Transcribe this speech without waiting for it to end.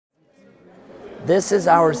This is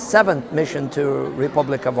our 7th mission to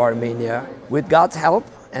Republic of Armenia. With God's help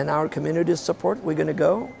and our community's support, we're going to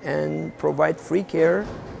go and provide free care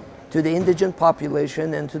to the indigent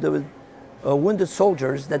population and to the wounded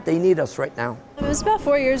soldiers that they need us right now. It was about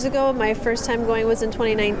 4 years ago. My first time going was in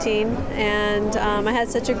 2019, and I had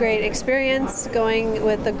such a great experience going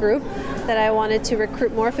with the group that I wanted to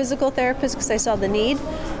recruit more physical therapists because I saw the need.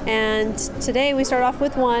 And today we start off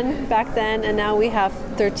with 1 back then, and now we have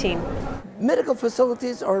 13. Medical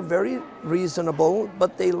facilities are very reasonable,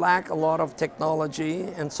 but they lack a lot of technology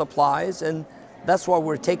and supplies, and that's why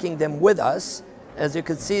we're taking them with us. As you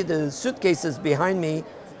can see, the suitcases behind me,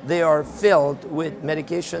 they are filled with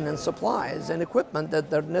medication and supplies and equipment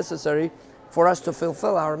that are necessary for us to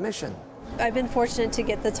fulfill our mission. I've been fortunate to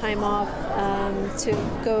get the time off to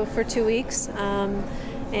go for 2 weeks.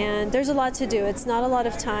 And there's a lot to do. It's not a lot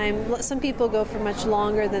of time. Some people go for much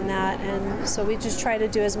longer than that, and so we just try to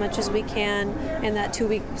do as much as we can in that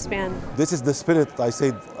 2-week span. This is the spirit, I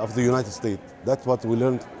said, of the United States. That's what we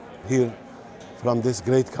learned here from this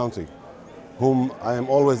great country, whom I am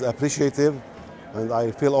always appreciative, and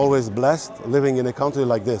I feel always blessed living in a country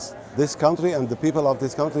like this. This country and the people of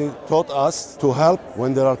this country taught us to help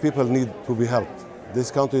when there are people who need to be helped. This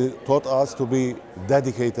country taught us to be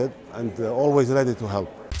dedicated and always ready to help.